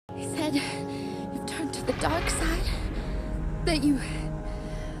said you've turned to the dark side, that you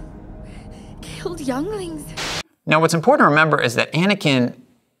killed younglings. Now, what's important to remember is that Anakin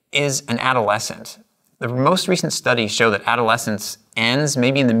is an adolescent. The most recent studies show that adolescence ends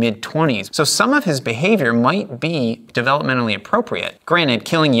maybe in the mid-20s, so some of his behavior might be developmentally appropriate. Granted,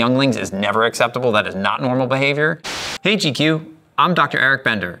 killing younglings is never acceptable. That is not normal behavior. Hey GQ, I'm Dr. Eric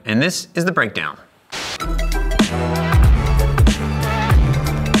Bender, and this is The Breakdown.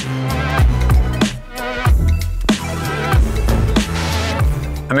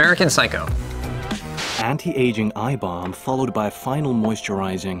 American Psycho. Anti-aging eye balm followed by final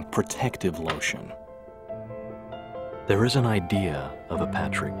moisturizing protective lotion. There is an idea of a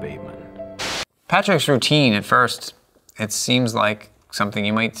Patrick Bateman. Patrick's routine at first, it seems like something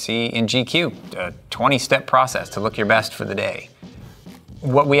you might see in GQ, a 20-step process to look your best for the day.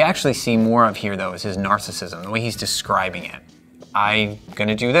 What we actually see more of here though is his narcissism, the way he's describing it. I'm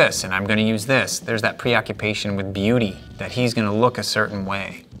gonna do this and I'm gonna use this. There's that preoccupation with beauty, that he's gonna look a certain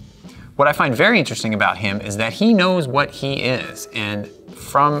way. What I find very interesting about him is that he knows what he is, and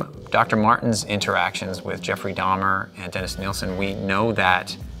from Dr. Martin's interactions with Jeffrey Dahmer and Dennis Nielsen, we know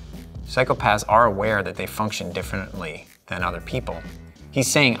that psychopaths are aware that they function differently than other people. He's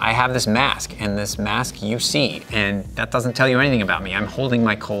saying, I have this mask, and this mask you see, and that doesn't tell you anything about me. I'm holding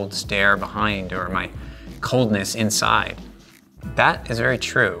my cold stare behind, or my coldness inside. That is very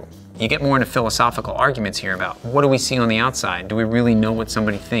true. You get more into philosophical arguments here about what do we see on the outside? Do we really know what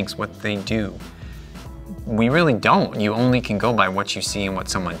somebody thinks, what they do? We really don't. You only can go by what you see and what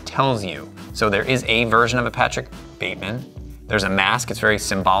someone tells you. So there is a version of a Patrick Bateman. There's a mask, it's very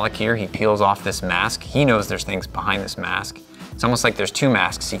symbolic here. He peels off this mask. He knows there's things behind this mask. It's almost like there's two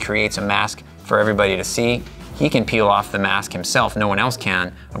masks. He creates a mask for everybody to see. He can peel off the mask himself, no one else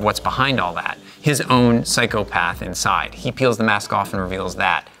can, of what's behind all that. His own psychopath inside. He peels the mask off and reveals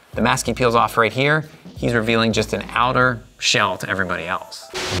that. The mask he peels off right here, he's revealing just an outer shell to everybody else.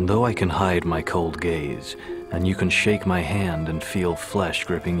 And though I can hide my cold gaze, and you can shake my hand and feel flesh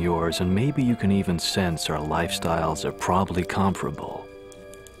gripping yours, and maybe you can even sense our lifestyles are probably comparable,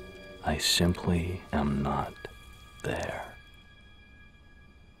 I simply am not there.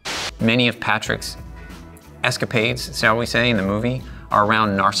 Many of Patrick's escapades, shall we say, in the movie, are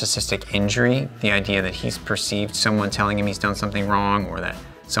around narcissistic injury, the idea that he's perceived someone telling him he's done something wrong, or that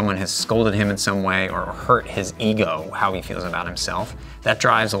someone has scolded him in some way or hurt his ego, how he feels about himself. That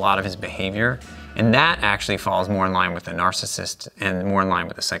drives a lot of his behavior, and that actually falls more in line with the narcissist and more in line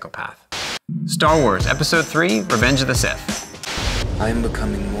with the psychopath. Star Wars Episode 3, Revenge of the Sith. I am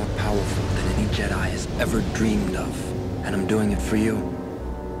becoming more powerful than any Jedi has ever dreamed of, and I'm doing it for you,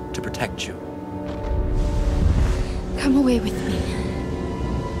 to protect you. Come away with me.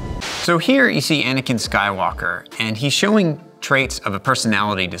 So here you see Anakin Skywalker, and he's showing traits of a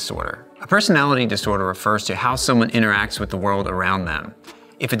personality disorder. A personality disorder refers to how someone interacts with the world around them.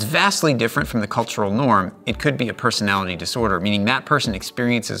 If it's vastly different from the cultural norm, it could be a personality disorder, meaning that person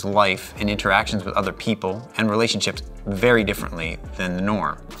experiences life and interactions with other people and relationships very differently than the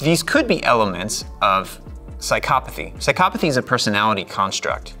norm. These could be elements of psychopathy. Psychopathy is a personality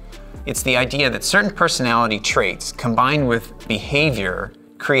construct. It's the idea that certain personality traits combined with behavior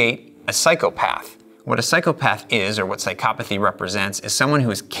create a psychopath. What a psychopath is, or what psychopathy represents, is someone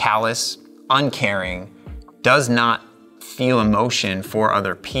who is callous, uncaring, does not feel emotion for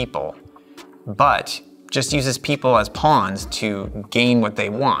other people, but just uses people as pawns to gain what they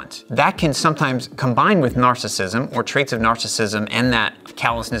want. That can sometimes combine with narcissism, or traits of narcissism and that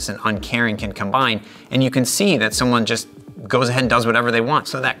callousness and uncaring can combine, and you can see that someone just goes ahead and does whatever they want.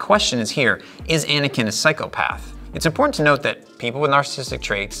 So that question is here, is Anakin a psychopath? It's important to note that people with narcissistic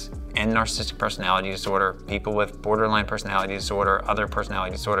traits and narcissistic personality disorder, people with borderline personality disorder, other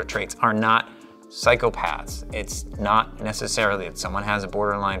personality disorder traits are not psychopaths. It's not necessarily that someone has a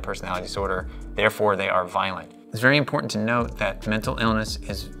borderline personality disorder, therefore they are violent. It's very important to note that mental illness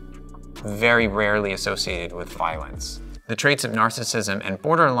is very rarely associated with violence. The traits of narcissism and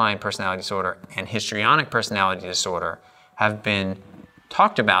borderline personality disorder and histrionic personality disorder have been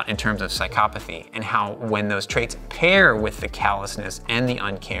talked about in terms of psychopathy, and how when those traits pair with the callousness and the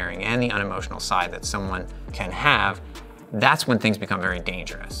uncaring and the unemotional side that someone can have, that's when things become very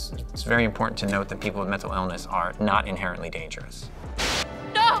dangerous. It's very important to note that people with mental illness are not inherently dangerous.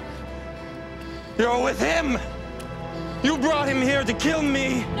 No! You're with him! You brought him here to kill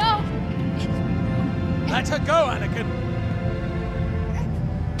me! No! Let her go, Anakin!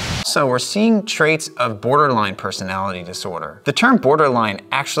 So we're seeing traits of borderline personality disorder. The term borderline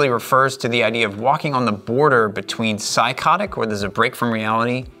actually refers to the idea of walking on the border between psychotic, where there's a break from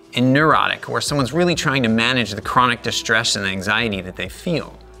reality, and neurotic, where someone's really trying to manage the chronic distress and anxiety that they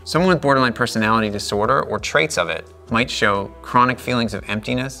feel. Someone with borderline personality disorder or traits of it might show chronic feelings of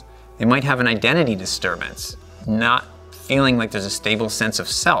emptiness. They might have an identity disturbance, not feeling like there's a stable sense of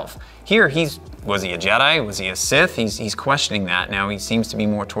self. Here, was he a Jedi? Was he a Sith? He's questioning that. Now he seems to be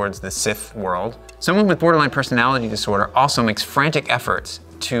more towards the Sith world. Someone with borderline personality disorder also makes frantic efforts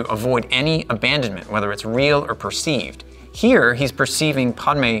to avoid any abandonment, whether it's real or perceived. Here, he's perceiving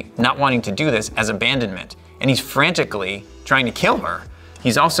Padme not wanting to do this as abandonment, and he's frantically trying to kill her.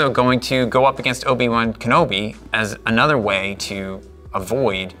 He's also going to go up against Obi-Wan Kenobi as another way to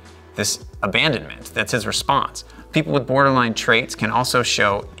avoid this abandonment. That's his response. People with borderline traits can also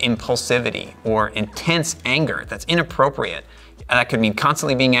show impulsivity or intense anger that's inappropriate. That could mean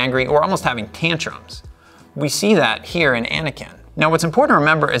constantly being angry or almost having tantrums. We see that here in Anakin. Now, what's important to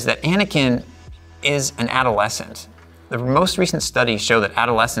remember is that Anakin is an adolescent. The most recent studies show that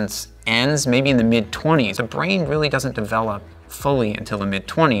adolescence ends maybe in the mid-20s. The brain really doesn't develop fully until the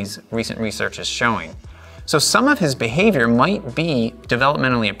mid-20s, recent research is showing. So some of his behavior might be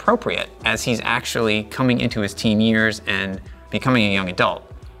developmentally appropriate as he's actually coming into his teen years and becoming a young adult.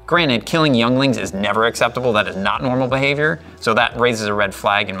 Granted, killing younglings is never acceptable. That is not normal behavior. So that raises a red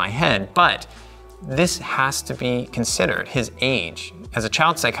flag in my head. But this has to be considered, his age. As a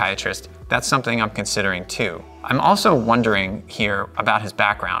child psychiatrist, that's something I'm considering too. I'm also wondering here about his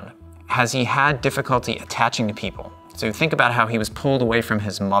background. Has he had difficulty attaching to people? So think about how he was pulled away from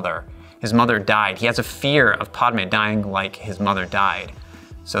his mother. His mother died. He has a fear of Padme dying like his mother died.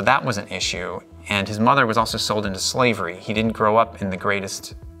 So that was an issue. And his mother was also sold into slavery. He didn't grow up in the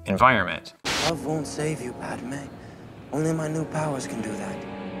greatest environment. Love won't save you, Padme. Only my new powers can do that.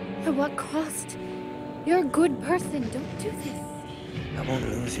 At what cost? You're a good person. Don't do this. I won't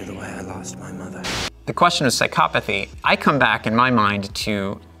lose you the way I lost my mother. The question of psychopathy, I come back in my mind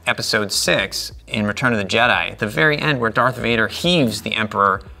to Episode 6 in Return of the Jedi, at the very end where Darth Vader heaves the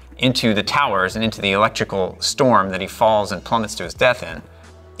Emperor into the towers and into the electrical storm that he falls and plummets to his death in.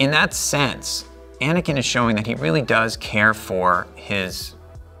 In that sense, Anakin is showing that he really does care for his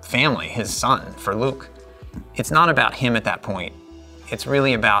family, his son, for Luke. It's not about him at that point. It's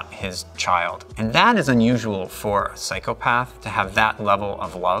really about his child. And that is unusual for a psychopath to have that level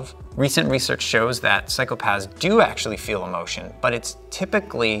of love. Recent research shows that psychopaths do actually feel emotion, but it's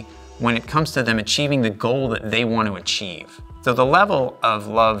typically when it comes to them achieving the goal that they want to achieve. So the level of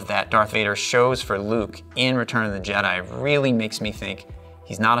love that Darth Vader shows for Luke in Return of the Jedi really makes me think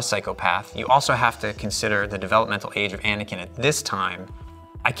he's not a psychopath. You also have to consider the developmental age of Anakin at this time.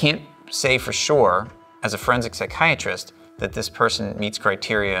 I can't say for sure, as a forensic psychiatrist, that this person meets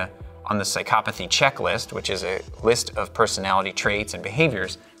criteria on the psychopathy checklist, which is a list of personality traits and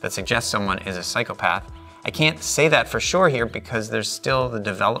behaviors that suggest someone is a psychopath. I can't say that for sure here because there's still the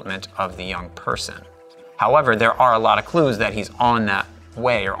development of the young person. However, there are a lot of clues that he's on that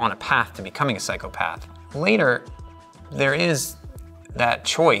way or on a path to becoming a psychopath. Later, there is that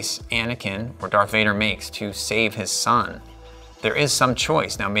choice Anakin or Darth Vader makes to save his son. There is some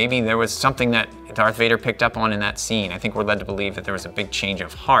choice. Now, maybe there was something that Darth Vader picked up on in that scene. I think we're led to believe that there was a big change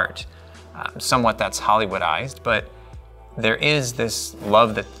of heart. Somewhat that's Hollywoodized, but there is this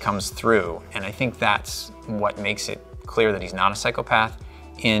love that comes through, and I think that's what makes it clear that he's not a psychopath.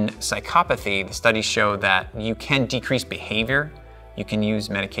 In psychopathy, the studies show that you can decrease behavior. You can use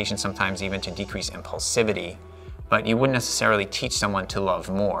medication sometimes even to decrease impulsivity, but you wouldn't necessarily teach someone to love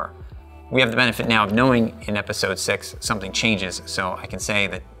more. We have the benefit now of knowing in Episode 6 something changes, so I can say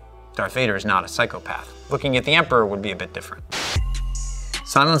that Darth Vader is not a psychopath. Looking at the Emperor would be a bit different.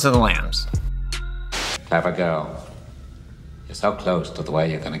 Silence of the Lambs. Clever girl. You're so close to the way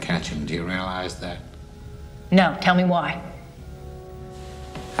you're going to catch him. Do you realize that? No, tell me why.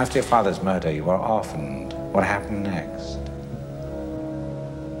 After your father's murder, you were orphaned. What happened next?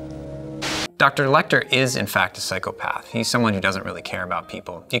 Dr. Lecter is, in fact, a psychopath. He's someone who doesn't really care about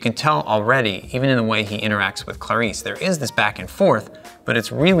people. You can tell already, even in the way he interacts with Clarice, there is this back and forth, but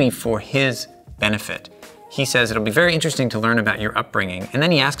it's really for his benefit. He says it'll be very interesting to learn about your upbringing, and then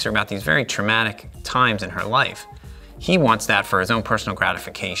he asks her about these very traumatic times in her life. He wants that for his own personal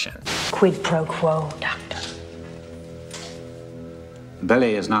gratification. Quid pro quo, Doctor.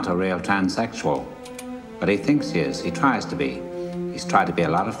 Billy is not a real transsexual, but he thinks he is. He tries to be. He's tried to be a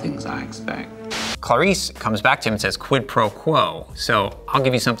lot of things, I expect. Clarice comes back to him and says quid pro quo. So I'll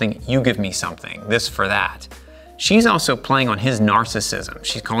give you something, you give me something, this for that. She's also playing on his narcissism.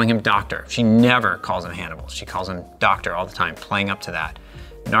 She's calling him doctor. She never calls him Hannibal. She calls him doctor all the time, playing up to that.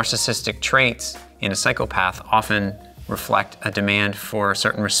 Narcissistic traits in a psychopath often reflect a demand for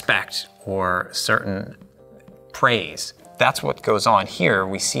certain respect or certain praise. That's what goes on here.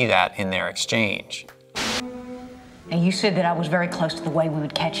 We see that in their exchange. And you said that I was very close to the way we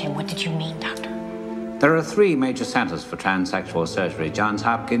would catch him. What did you mean, Doctor? There are 3 major centers for transsexual surgery: Johns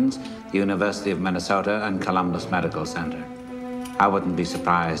Hopkins, the University of Minnesota, and Columbus Medical Center. I wouldn't be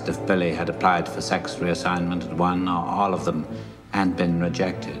surprised if Billy had applied for sex reassignment at one or all of them and been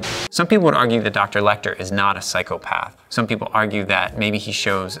rejected. Some people would argue that Dr. Lecter is not a psychopath. Some people argue that maybe he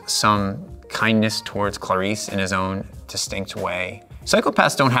shows some kindness towards Clarice in his own distinct way.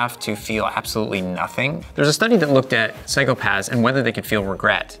 Psychopaths don't have to feel absolutely nothing. There's a study that looked at psychopaths and whether they could feel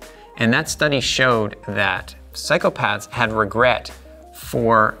regret. And that study showed that psychopaths had regret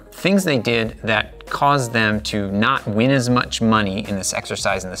for things they did that caused them to not win as much money in this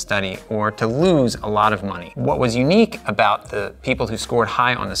exercise in the study, or to lose a lot of money. What was unique about the people who scored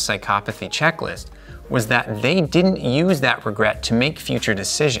high on the psychopathy checklist was that they didn't use that regret to make future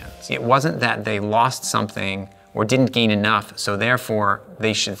decisions. It wasn't that they lost something or didn't gain enough, so therefore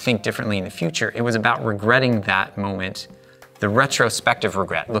they should think differently in the future. It was about regretting that moment, the retrospective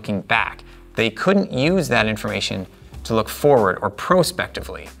regret, looking back. They couldn't use that information to look forward or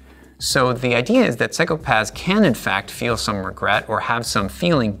prospectively. So the idea is that psychopaths can in fact feel some regret or have some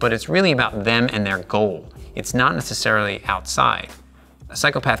feeling, but it's really about them and their goal. It's not necessarily outside. A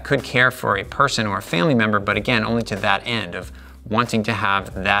psychopath could care for a person or a family member, but again, only to that end of wanting to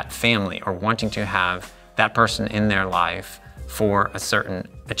have that family or wanting to have that person in their life for a certain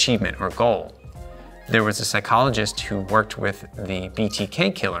achievement or goal. There was a psychologist who worked with the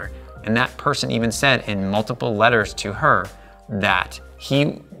BTK killer, and that person even said in multiple letters to her that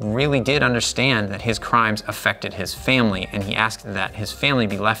he really did understand that his crimes affected his family, and he asked that his family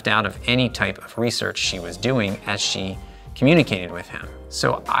be left out of any type of research she was doing as she communicated with him.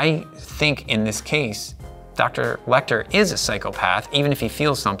 So I think in this case, Dr. Lecter is a psychopath, even if he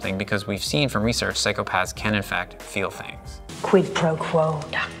feels something, because we've seen from research psychopaths can in fact feel things. Quid pro quo,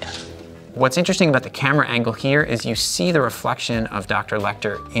 Doctor. What's interesting about the camera angle here is you see the reflection of Dr.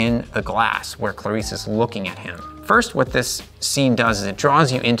 Lecter in the glass where Clarice is looking at him. First, what this scene does is it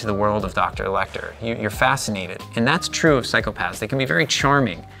draws you into the world of Dr. Lecter. You're fascinated, and that's true of psychopaths. They can be very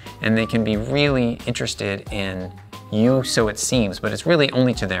charming, and they can be really interested in you, so it seems, but it's really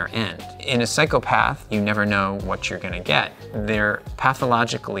only to their end. In a psychopath, you never know what you're gonna get. They're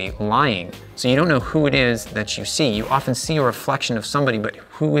pathologically lying, so you don't know who it is that you see. You often see a reflection of somebody, but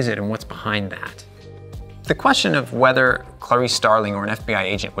who is it and what's behind that? The question of whether Clarice Starling or an FBI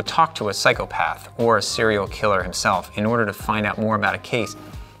agent would talk to a psychopath or a serial killer himself in order to find out more about a case,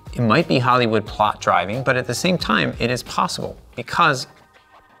 it might be Hollywood plot driving, but at the same time, it is possible, because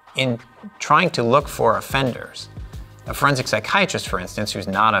in trying to look for offenders, a forensic psychiatrist, for instance, who's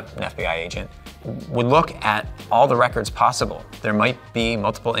not an FBI agent, would look at all the records possible. There might be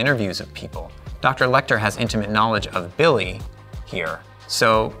multiple interviews of people. Dr. Lecter has intimate knowledge of Billy here,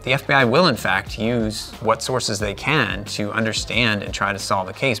 so the FBI will in fact use what sources they can to understand and try to solve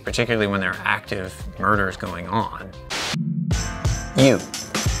a case, particularly when there are active murders going on. You.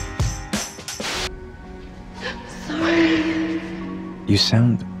 Sorry. You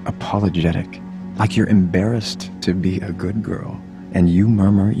sound apologetic. Like you're embarrassed to be a good girl, and you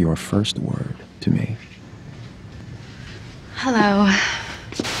murmur your first word to me. Hello.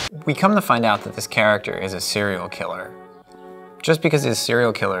 We come to find out that this character is a serial killer. Just because he's a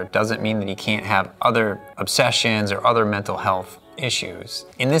serial killer doesn't mean that he can't have other obsessions or other mental health issues.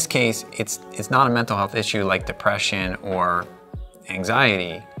 In this case, it's not a mental health issue like depression or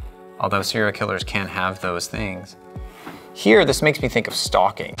anxiety, although serial killers can have those things. Here, this makes me think of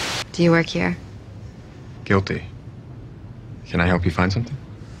stalking. Do you work here? Guilty. Can I help you find something?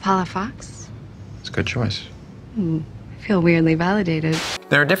 Paula Fox? It's a good choice. I feel weirdly validated.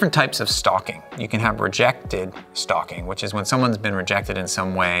 There are different types of stalking. You can have rejected stalking, which is when someone's been rejected in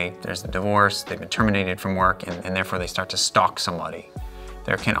some way. There's a divorce, they've been terminated from work, and therefore they start to stalk somebody.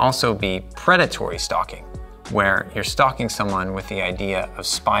 There can also be predatory stalking, where you're stalking someone with the idea of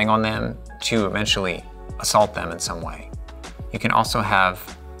spying on them to eventually assault them in some way. You can also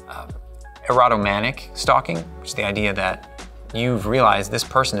have erotomanic stalking, which is the idea that you've realized this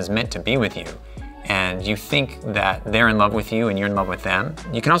person is meant to be with you, and you think that they're in love with you and you're in love with them.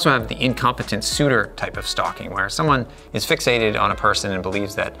 You can also have the incompetent suitor type of stalking, where someone is fixated on a person and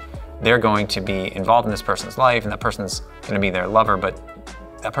believes that they're going to be involved in this person's life and that person's going to be their lover, but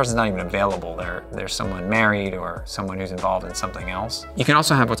that person's not even available. There's someone married or someone who's involved in something else. You can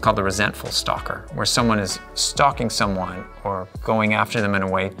also have what's called the resentful stalker, where someone is stalking someone or going after them in a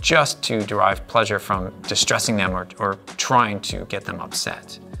way just to derive pleasure from distressing them or trying to get them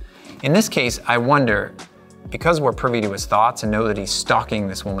upset. In this case, I wonder, because we're privy to his thoughts and know that he's stalking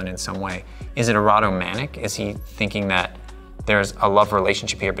this woman in some way, is it erotomanic? Is he thinking that there's a love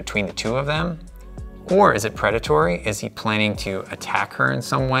relationship here between the two of them? Or is it predatory? Is he planning to attack her in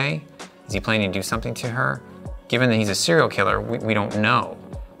some way? Is he planning to do something to her? Given that he's a serial killer, we don't know.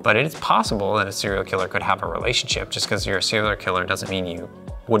 But it is possible that a serial killer could have a relationship. Just because you're a serial killer doesn't mean you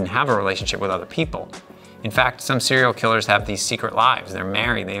wouldn't have a relationship with other people. In fact, some serial killers have these secret lives. They're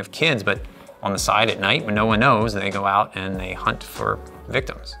married, they have kids, but on the side at night, when no one knows, they go out and they hunt for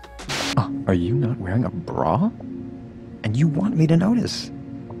victims. Are you not wearing a bra? And you want me to notice?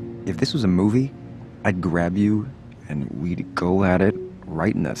 If this was a movie, I'd grab you and we'd go at it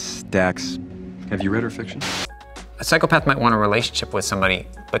right in the stacks. Have you read her fiction? A psychopath might want a relationship with somebody,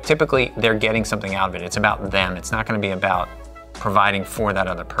 but typically they're getting something out of it. It's about them. It's not going to be about providing for that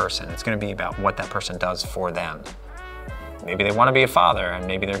other person. It's going to be about what that person does for them. Maybe they want to be a father, and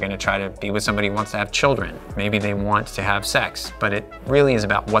maybe they're going to try to be with somebody who wants to have children. Maybe they want to have sex, but it really is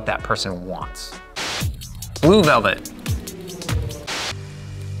about what that person wants. Blue Velvet.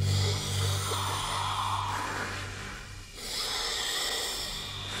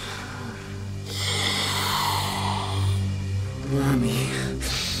 Mommy.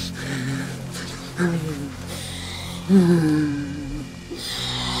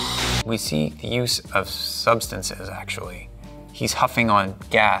 We see the use of substances, actually. He's huffing on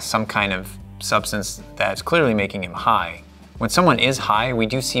gas, some kind of substance that's clearly making him high. When someone is high, we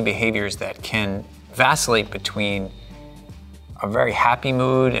do see behaviors that can vacillate between a very happy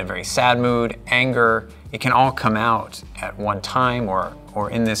mood, a very sad mood, anger. It can all come out at one time or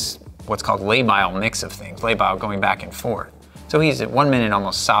in this what's called labile mix of things, labile going back and forth. So he's at 1 minute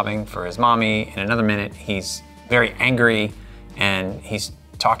almost sobbing for his mommy, and another minute he's very angry and he's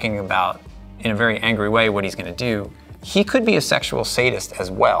talking about in a very angry way what he's going to do. He could be a sexual sadist as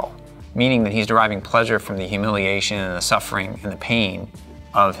well, meaning that he's deriving pleasure from the humiliation and the suffering and the pain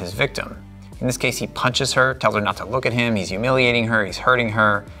of his victim. In this case, he punches her, tells her not to look at him, he's humiliating her, he's hurting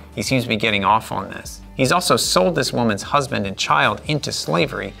her. He seems to be getting off on this. He's also sold this woman's husband and child into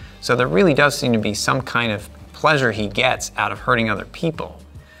slavery, so there really does seem to be some kind of pleasure he gets out of hurting other people.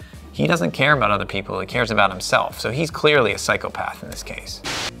 He doesn't care about other people, he cares about himself, so he's clearly a psychopath in this case.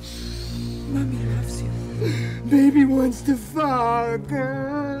 Mommy loves you. Baby wants to fuck.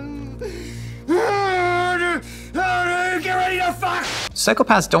 Get ready to fuck!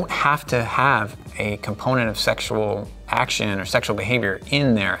 Psychopaths don't have to have a component of sexual action or sexual behavior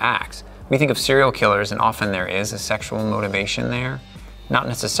in their acts. We think of serial killers, and often there is a sexual motivation there. Not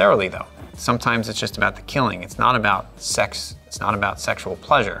necessarily, though. Sometimes it's just about the killing. It's not about sex. It's not about sexual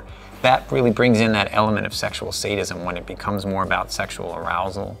pleasure. That really brings in that element of sexual sadism when it becomes more about sexual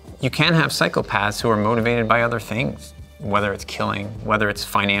arousal. You can have psychopaths who are motivated by other things, whether it's killing, whether it's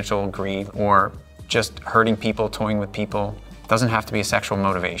financial greed, or just hurting people, toying with people. It doesn't have to be a sexual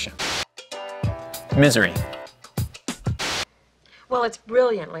motivation. Misery. Well, it's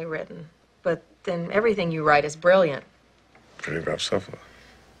brilliantly written, but then everything you write is brilliant. What about suffer?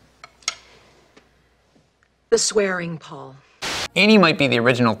 The swearing, Paul. Annie might be the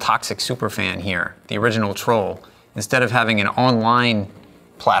original toxic superfan here, the original troll. Instead of having an online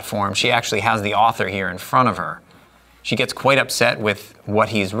platform, she actually has the author here in front of her. She gets quite upset with what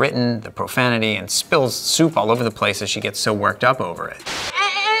he's written, the profanity, and spills soup all over the place as she gets so worked up over it.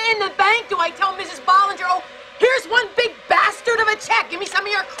 In the bank, do I tell Mrs. Bollinger, oh, here's one big bastard of a check. Give me some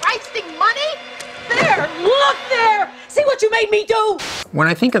of your Christing money. There, look there. See what you made me do. When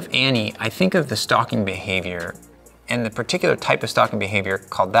I think of Annie, I think of the stalking behavior and the particular type of stalking behavior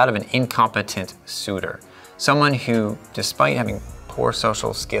called that of an incompetent suitor. Someone who, despite having poor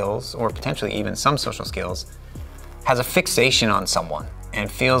social skills, or potentially even some social skills, has a fixation on someone and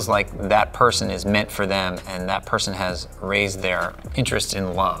feels like that person is meant for them and that person has raised their interest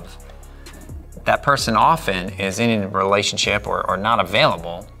in love. That person often is in a relationship or not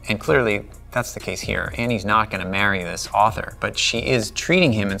available, and clearly that's the case here. Annie's not going to marry this author, but she is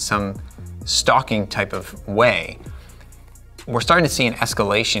treating him in some stalking type of way. We're starting to see an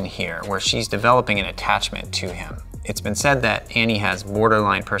escalation here where she's developing an attachment to him. It's been said that Annie has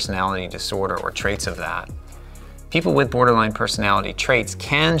borderline personality disorder or traits of that. People with borderline personality traits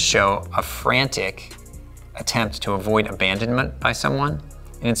can show a frantic attempt to avoid abandonment by someone.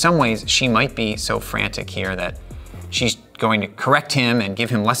 And in some ways, she might be so frantic here that she's going to correct him and give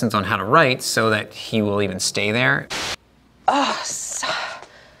him lessons on how to write so that he will even stay there. Oh,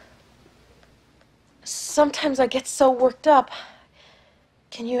 sometimes I get so worked up.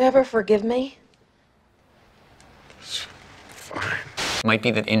 Can you ever forgive me? Fine. It might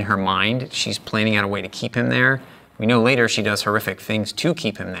be that in her mind, she's planning out a way to keep him there. We know later she does horrific things to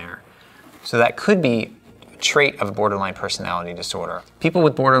keep him there. So that could be a trait of a borderline personality disorder. People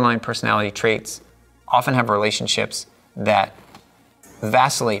with borderline personality traits often have relationships that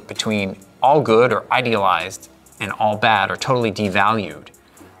vacillate between all good or idealized and all bad or totally devalued.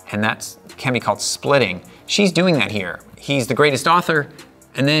 And that can be called splitting. She's doing that here. He's the greatest author,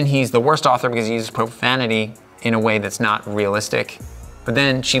 and then he's the worst author because he uses profanity in a way that's not realistic. But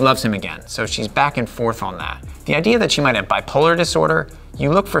then she loves him again. So she's back and forth on that. The idea that she might have bipolar disorder,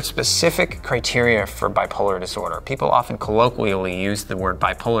 you look for specific criteria for bipolar disorder. People often colloquially use the word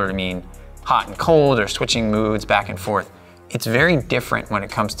bipolar to mean hot and cold or switching moods back and forth. It's very different when it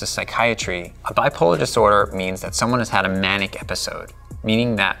comes to psychiatry. A bipolar disorder means that someone has had a manic episode,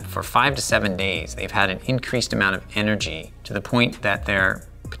 meaning that for 5 to 7 days, they've had an increased amount of energy to the point that they're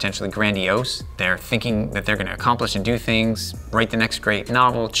potentially grandiose. They're thinking that they're going to accomplish and do things, write the next great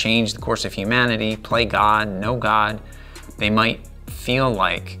novel, change the course of humanity, play God, know God. They might feel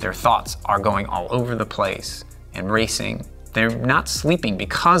like their thoughts are going all over the place and racing. They're not sleeping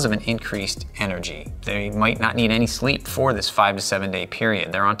because of an increased energy. They might not need any sleep for this 5 to 7 day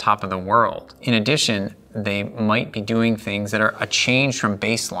period. They're on top of the world. In addition, they might be doing things that are a change from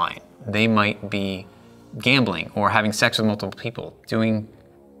baseline. They might be gambling or having sex with multiple people, doing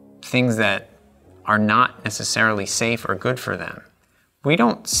things that are not necessarily safe or good for them. We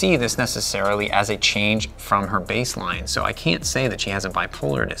don't see this necessarily as a change from her baseline, so I can't say that she has a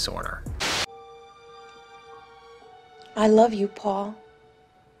bipolar disorder. I love you, Paul.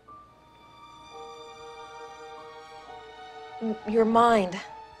 You're mine.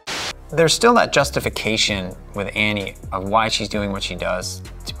 There's still that justification with Annie of why she's doing what she does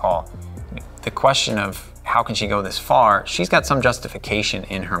to Paul. The question of how can she go this far, she's got some justification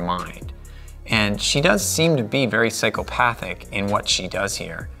in her mind. And she does seem to be very psychopathic in what she does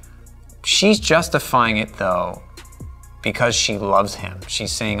here. She's justifying it though because she loves him.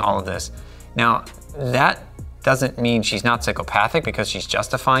 She's saying all of this. Now, that doesn't mean she's not psychopathic because she's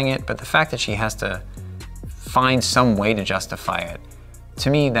justifying it, but the fact that she has to find some way to justify it, to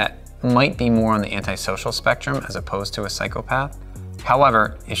me that might be more on the antisocial spectrum as opposed to a psychopath.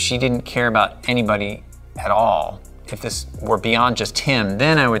 However, if she didn't care about anybody at all, if this were beyond just him,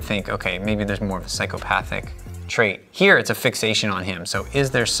 then I would think, okay, maybe there's more of a psychopathic trait. Here, it's a fixation on him. So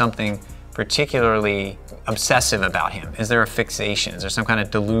is there something particularly obsessive about him? Is there a fixation? Is there some kind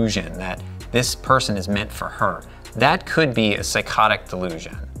of delusion that this person is meant for her? That could be a psychotic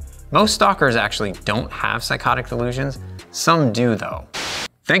delusion. Most stalkers actually don't have psychotic delusions. Some do though.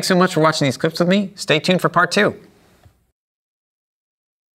 Thanks so much for watching these clips with me. Stay tuned for part 2.